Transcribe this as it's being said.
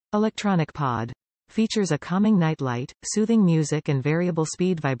Electronic pod. Features a calming nightlight, soothing music and variable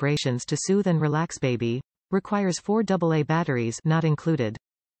speed vibrations to soothe and relax baby. Requires 4 AA batteries not included.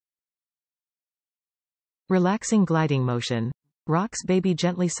 Relaxing gliding motion. Rocks baby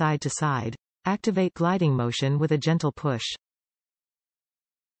gently side to side. Activate gliding motion with a gentle push.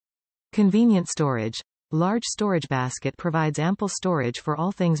 Convenient storage. Large storage basket provides ample storage for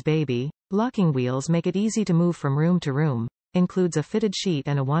all things baby. Locking wheels make it easy to move from room to room. Includes a fitted sheet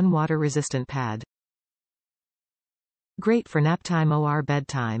and a 1 water-resistant pad. Great for naptime or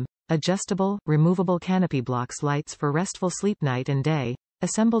bedtime. Adjustable, removable canopy blocks lights for restful sleep night and day.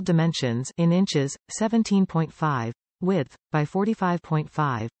 Assembled dimensions in inches, 17.5. Width, by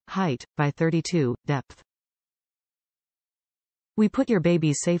 45.5. Height, by 32. Depth. We put your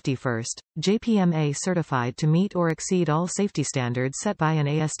baby's safety first. JPMA certified to meet or exceed all safety standards set by an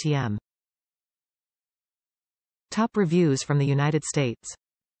ASTM. Top reviews from the United States.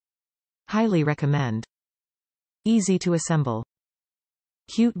 Highly recommend. Easy to assemble.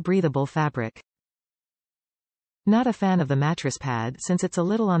 Cute breathable fabric. Not a fan of the mattress pad since it's a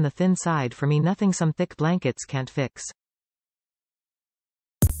little on the thin side for me. Nothing some thick blankets can't fix.